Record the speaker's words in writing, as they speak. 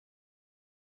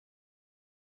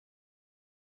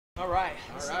All right.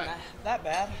 All right. Not that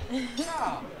bad.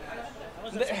 How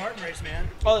was that Spartan race, man?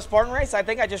 Oh, the Spartan race? I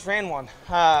think I just ran one.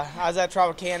 I was at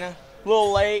Tropicana, a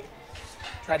little late.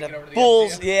 Tried to get over to to the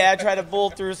bulls. FBO. Yeah, I tried to bull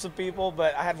through some people,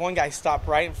 but I had one guy stop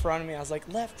right in front of me. I was like,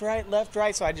 left, right.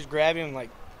 So I just grabbed him and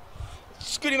like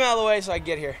scoot him out of the way so I could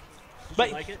get here. Did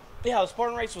you like it? Yeah, the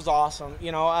Spartan race was awesome.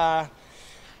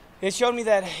 It showed me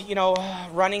that,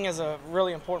 running is a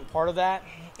really important part of that.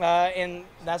 And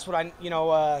that's what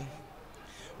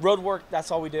road work,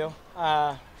 that's all we do.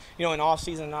 In off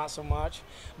season, not so much.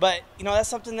 But, that's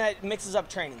something that mixes up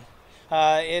training.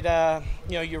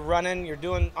 You're running, you're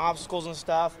doing obstacles and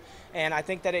stuff. And I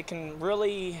think that it can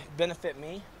really benefit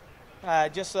me.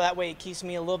 Just so that way it keeps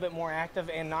me a little bit more active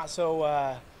and not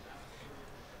so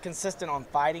consistent on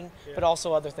fighting, but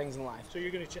also other things in life. So are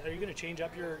you going to change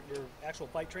up your actual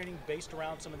fight training based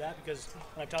around some of that? Because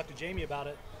when I've talked to Jamie about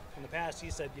it in the past,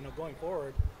 he said, going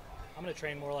forward, I'm going to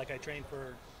train more like I train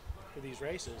for these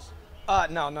races.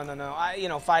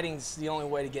 No. Fighting's the only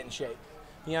way to get in shape.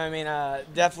 You know what I mean?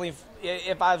 Definitely,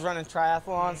 if I was running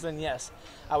triathlons, then yes,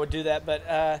 I would do that.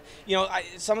 But,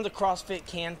 some of the CrossFit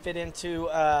can fit into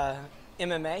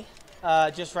MMA.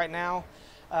 Just right now,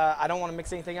 I don't want to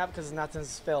mix anything up because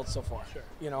nothing's failed so far. Sure.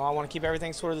 I want to keep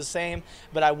everything sort of the same,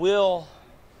 but I will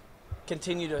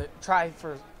continue to try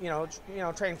for,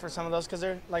 train for some of those because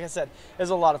they're, like I said,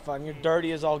 it's a lot of fun. You're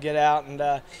dirty as all get out,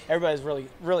 and everybody's really,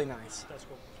 really nice. That's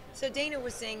cool. So Dana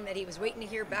was saying that he was waiting to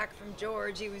hear back from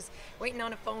George. He was waiting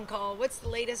on a phone call. What's the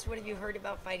latest? What have you heard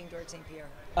about fighting George St-Pierre?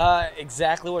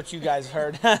 Exactly what you guys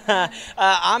heard. What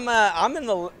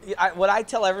I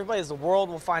tell everybody is the world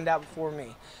will find out before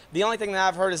me. The only thing that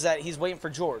I've heard is that he's waiting for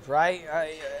George, right?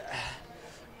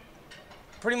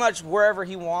 Pretty much wherever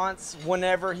he wants,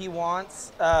 whenever he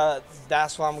wants,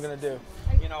 that's what I'm going to do.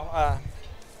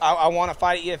 I want to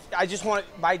fight. I just want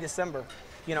it by December,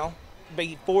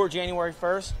 before January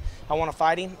 1st. I want to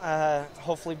fight him,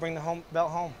 hopefully bring the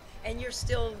belt home. And you're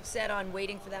still set on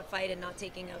waiting for that fight and not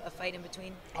taking a fight in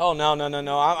between? Oh, no.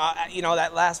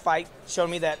 That last fight showed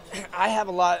me that I have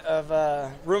a lot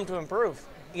of room to improve,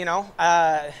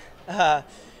 and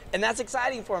that's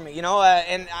exciting for me, and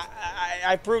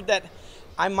I proved that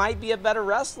I might be a better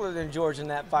wrestler than George in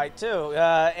that fight, too.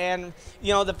 And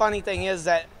the funny thing is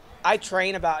that I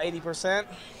train about 80%,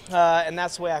 and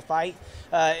that's the way I fight.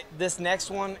 This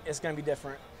next one is going to be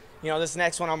different. This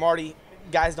next one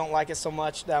guys don't like it so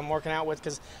much that I'm working out with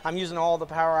because I'm using all the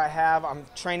power I have. I'm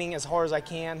training as hard as I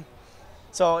can.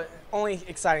 So only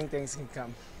exciting things can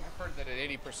come. I've heard that at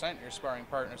 80% your sparring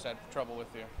partners had trouble with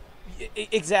you.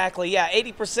 Exactly, yeah.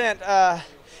 80%,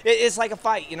 it's like a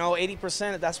fight,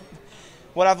 80%. That's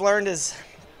what I've learned is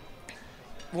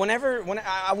when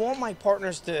I want my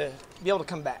partners to be able to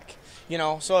come back,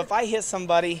 So if I hit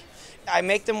somebody, I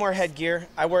make them wear headgear.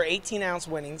 I wear 18-ounce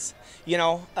winnings,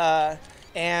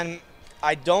 and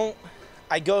I go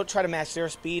try to match their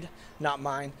speed, not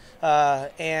mine.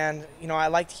 And I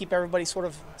like to keep everybody sort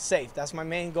of safe. That's my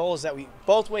main goal, is that we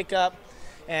both wake up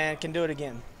and can do it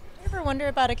again. You ever wonder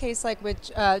about a case like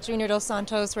with Junior Dos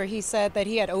Santos, where he said that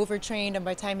he had overtrained and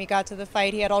by the time he got to the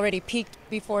fight, he had already peaked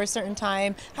before a certain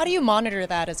time? How do you monitor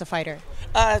that as a fighter?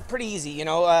 Pretty easy,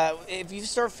 if you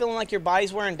start feeling like your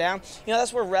body's wearing down,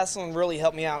 that's where wrestling really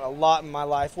helped me out a lot in my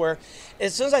life, where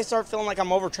as soon as I start feeling like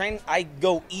I'm overtrained, I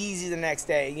go easy the next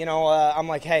day. I'm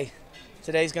like, hey,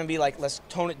 today's going to be like, let's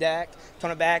tone it back.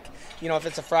 If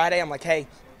it's a Friday, I'm like, hey,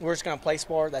 we're just going to play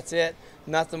spar, that's it.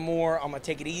 Nothing more. I'm going to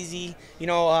take it easy.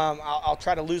 I'll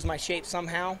try to lose my shape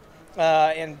somehow.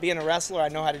 And being a wrestler, I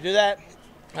know how to do that.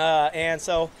 And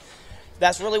so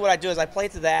that's really what I do is I play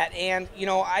to that. And,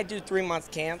 I do 3-month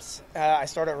camps. I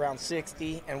start at around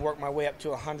 60 and work my way up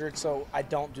to 100, so I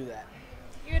don't do that.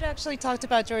 You had actually talked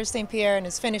about George St-Pierre and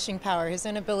his finishing power, his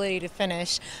inability to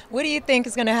finish. What do you think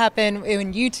is going to happen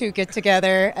when you two get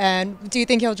together? And do you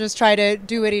think he'll just try to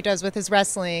do what he does with his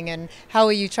wrestling? And how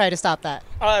will you try to stop that?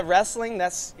 Wrestling,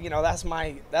 that's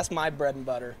my bread and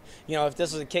butter. If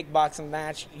this was a kickboxing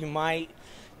match, you might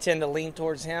tend to lean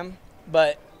towards him.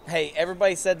 But hey,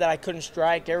 everybody said that I couldn't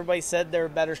strike. Everybody said they're a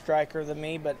better striker than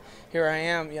me. But here I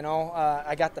am.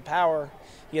 I got the power.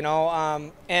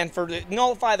 And for to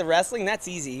nullify the wrestling, that's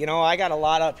easy. I got a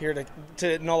lot up here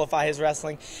to nullify his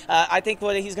wrestling. I think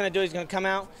what he's going to do, he's going to come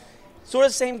out, sort of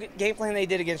the same game plan they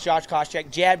did against Josh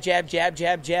Koscheck. Jab, jab, jab,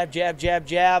 jab, jab, jab, jab,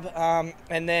 jab,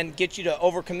 and then get you to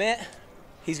overcommit.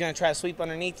 He's going to try to sweep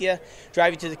underneath you,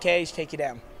 drive you to the cage, take you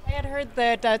down. I had heard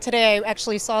that today I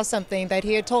actually saw something that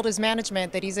he had told his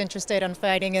management that he's interested in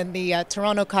fighting in the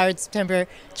Toronto card September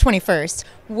 21st.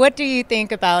 What do you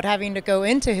think about having to go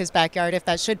into his backyard if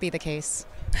that should be the case?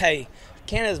 Hey,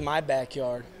 Canada's my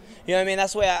backyard. You know what I mean?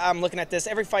 That's the way I'm looking at this.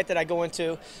 Every fight that I go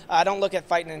into, I don't look at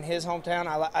fighting in his hometown.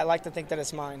 I like to think that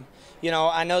it's mine. You know,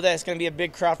 I know that it's going to be a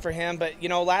big crowd for him, but, you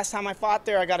know, last time I fought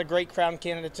there, I got a great crowd in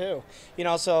Canada too. You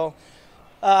know, so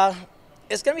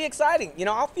it's going to be exciting. You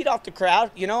know, I'll feed off the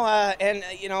crowd, you know, and,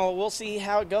 you know, we'll see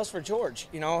how it goes for George.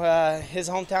 You know, his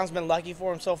hometown's been lucky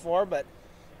for him so far, but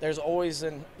there's always,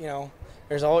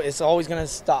 it's always going to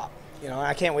stop. You know,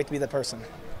 I can't wait to be the person.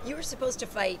 You were supposed to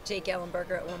fight Jake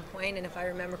Ellenberger at one point, and if I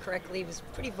remember correctly, he was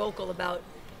pretty vocal about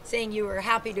saying you were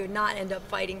happy to not end up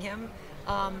fighting him.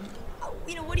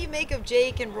 You know, what do you make of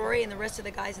Jake and Rory and the rest of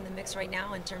the guys in the mix right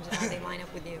now in terms of how they line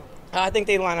up with you? I think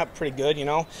they line up pretty good, you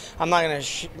know. I'm not going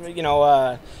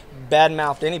to,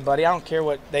 badmouth anybody. I don't care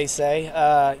what they say.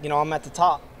 You know, I'm at the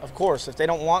top, of course. If they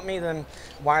don't want me, then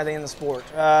why are they in the sport?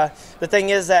 The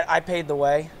thing is that I paved the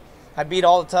way. I beat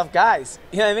all the tough guys.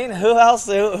 You know what I mean? Who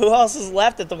else is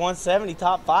left at the 170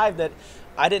 top 5 that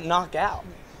I didn't knock out?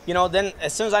 You know, then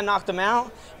as soon as I knocked them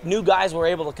out, new guys were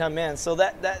able to come in. So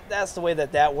that's the way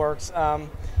that works. And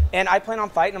I plan on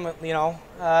fighting them. You know,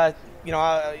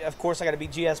 of course I got to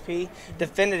beat GSP,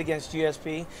 defend it against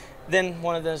GSP. Then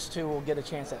one of those two will get a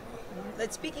chance at me.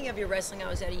 But speaking of your wrestling, I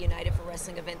was at a United for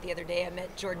Wrestling event the other day. I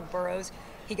met Jordan Burroughs.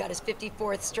 He got his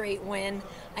 54th straight win.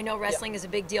 I know wrestling is a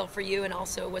big deal for you, and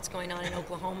also what's going on in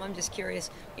Oklahoma. I'm just curious,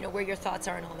 you know, where your thoughts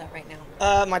are and all that right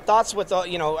now. My thoughts with,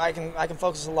 you know, I can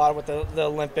focus a lot with the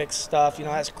Olympics stuff. You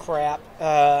know, that's crap.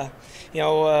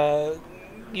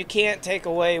 You can't take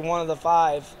away one of the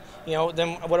 5. You know,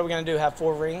 then what are we going to do? Have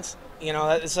 4 rings? You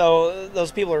know, so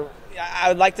those people are. I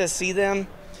would like to see them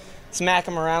smack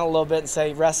them around a little bit and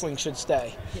say wrestling should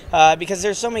stay, because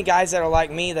there's so many guys that are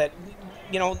like me that,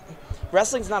 you know,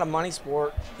 wrestling's not a money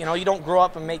sport. You know, you don't grow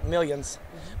up and make millions,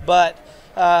 but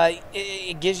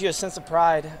it gives you a sense of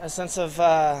pride, a sense of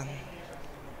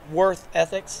worth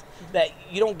ethics that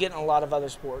you don't get in a lot of other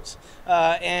sports.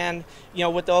 And, you know,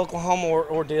 with the Oklahoma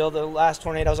ordeal, the last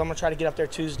tornadoes, I'm going to try to get up there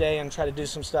Tuesday and try to do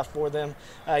some stuff for them.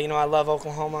 You know, I love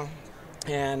Oklahoma,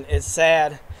 and it's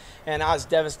sad. And I was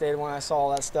devastated when I saw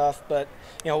all that stuff. But,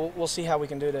 you know, we'll see how we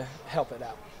can do to help it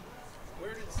out.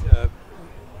 Where does,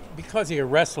 because your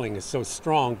wrestling is so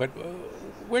strong, but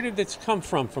where did this come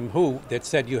from? From who that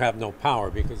said you have no power?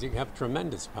 Because you have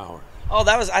tremendous power. Oh,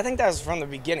 I think that was from the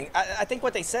beginning. I think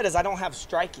what they said is I don't have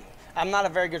striking. I'm not a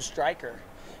very good striker.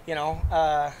 You know,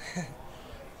 I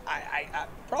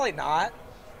probably not.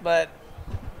 But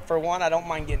for one, I don't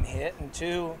mind getting hit. And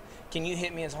 2, can you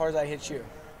hit me as hard as I hit you?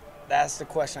 That's the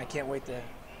question I can't wait to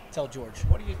tell George.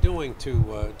 What are you doing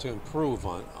to improve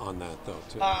on that, though?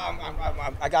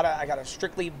 I got a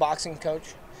strictly boxing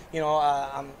coach. You know,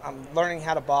 I'm learning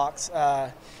how to box.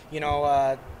 You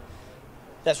know,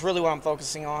 that's really what I'm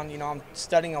focusing on. You know, I'm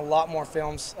studying a lot more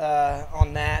films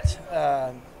on that.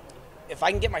 If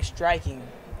I can get my striking,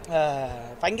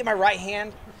 if I can get my right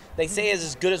hand, they say is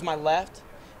as good as my left,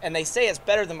 and they say it's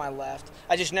better than my left.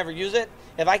 I just never use it.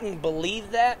 If I can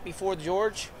believe that before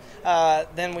George,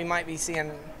 then we might be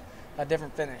seeing a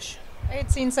different finish. I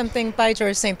had seen something by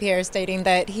George St-Pierre stating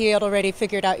that he had already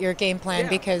figured out your game plan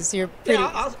because you're pretty...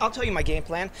 Yeah, I'll tell you my game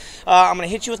plan. I'm going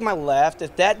to hit you with my left.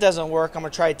 If that doesn't work, I'm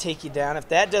going to try to take you down. If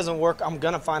that doesn't work, I'm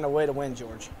going to find a way to win,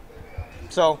 George.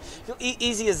 So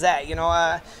easy as that, you know.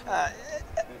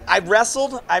 I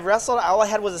wrestled. All I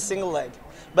had was a single leg,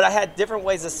 but I had different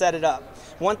ways to set it up.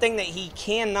 One thing that he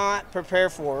cannot prepare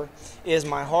for is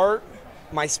my heart,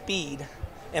 my speed,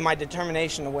 and my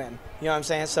determination to win. You know what I'm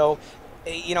saying? So,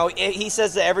 you know, he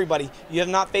says to everybody, you have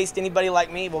not faced anybody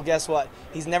like me. Well, guess what?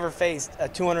 He's never faced a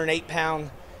 208-pound,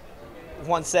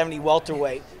 170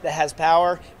 welterweight that has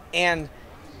power and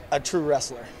a true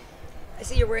wrestler. I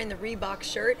see you're wearing the Reebok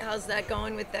shirt. How's that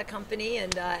going with that company,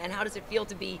 and how does it feel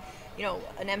to be, you know,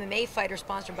 an MMA fighter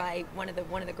sponsored by one of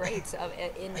the greats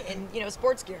in you know,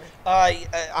 sports gear?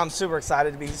 I'm super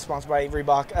excited to be sponsored by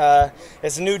Reebok.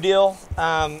 It's a new deal,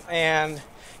 and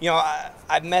you know,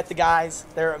 I've met the guys.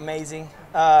 They're amazing.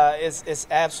 It's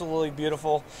absolutely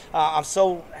beautiful. I'm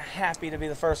so happy to be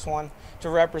the first one to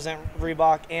represent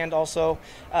Reebok and also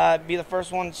be the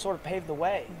first one to sort of pave the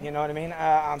way. You know what I mean?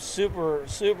 I'm super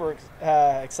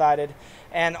excited,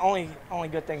 and only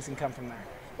good things can come from there.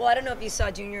 Well, I don't know if you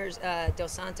saw Junior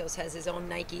Dos Santos has his own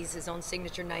Nikes, his own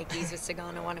signature Nikes with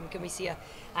Sagano on them. Can we see a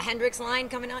Hendricks line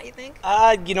coming out, you think?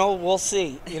 You know, we'll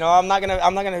see. You know, I'm not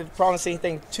gonna promise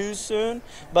anything too soon,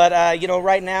 but you know,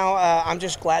 right now I'm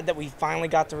just glad that we finally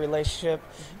got the relationship.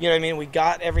 You know what I mean? We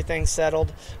got everything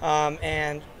settled,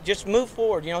 and just move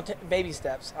forward. You know, baby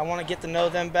steps. I want to get to know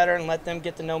them better and let them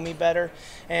get to know me better,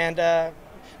 and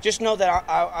just know that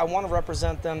I want to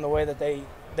represent them the way that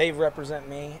they represent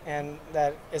me, and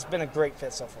that it's been a great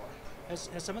fit so far. Has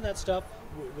some of that stuff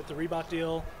with the Reebok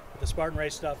deal, with the Spartan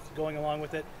race stuff going along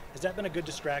with it, has that been a good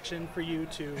distraction for you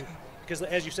to, because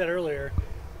as you said earlier,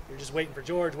 you're just waiting for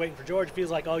George. It feels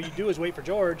like all you do is wait for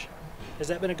George. Has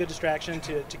that been a good distraction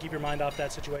to keep your mind off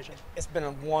that situation? It's been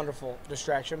a wonderful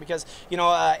distraction because,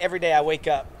 every day I wake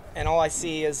up and all I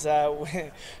see is,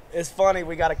 it's funny,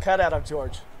 we got a cutout of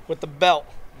George with the belt,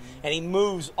 and he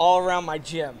moves all around my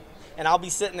gym. And I'll be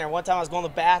sitting there. One time I was going to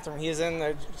the bathroom. He was in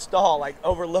the stall, like,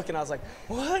 overlooking. I was like,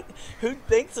 what? Who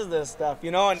thinks of this stuff?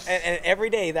 And every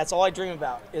day, that's all I dream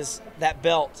about is that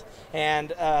belt.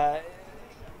 And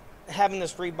having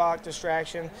this Reebok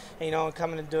distraction, and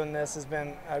coming and doing this has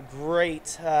been a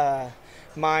great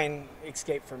mind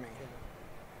escape for me.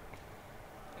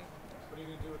 What are you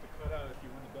going to do with the cutout if you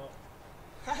win the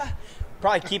belt?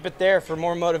 Probably keep it there for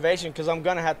more motivation because I'm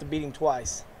going to have to beat him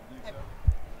twice.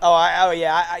 Oh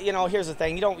yeah. Here's the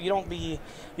thing.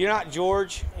 You're not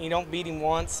George. And you don't beat him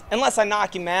once, unless I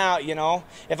knock him out.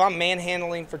 If I'm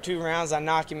manhandling for 2 rounds, I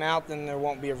knock him out, then there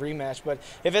won't be a rematch. But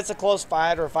if it's a close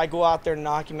fight, or if I go out there and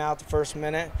knock him out the first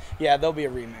minute, yeah, there'll be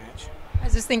a rematch. I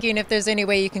was just thinking if there's any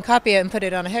way you can copy it and put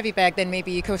it on a heavy bag, then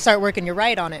maybe you could start working your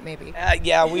right on it. Maybe.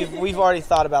 Yeah, we've already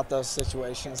thought about those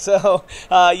situations. So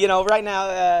right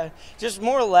now, just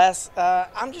more or less,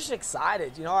 I'm just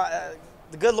excited.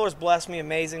 The good Lord's blessed me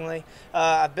amazingly.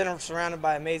 I've been surrounded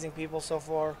by amazing people so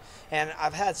far, and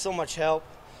I've had so much help.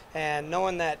 And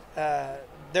knowing that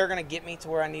they're going to get me to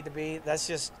where I need to be,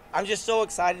 I'm just so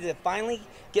excited to finally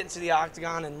get into the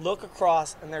octagon and look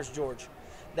across, and there's George.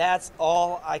 That's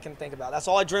all I can think about. That's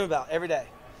all I dream about every day.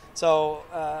 So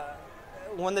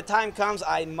when the time comes,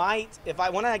 I might,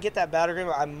 when I get that battle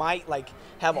agreement, I might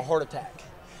have a heart attack.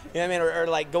 You know what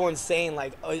I mean? Or go insane,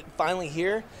 finally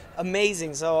here.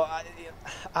 Amazing. So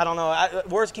I don't know.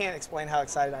 Words can't explain how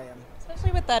excited I am.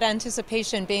 Especially with that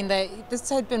anticipation, being that this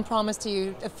had been promised to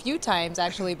you a few times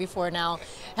actually before now.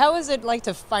 How is it like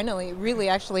to finally really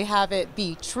actually have it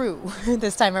be true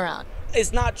this time around?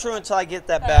 It's not true until I get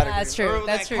that battle. That's true. Or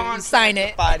That's that true. You sign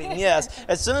it. Fighting, yes.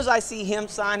 As soon as I see him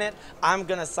sign it, I'm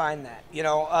gonna sign that.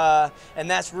 And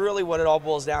that's really what it all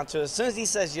boils down to. As soon as he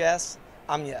says yes,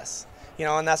 I'm yes.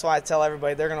 And that's why I tell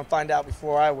everybody they're gonna find out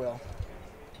before I will.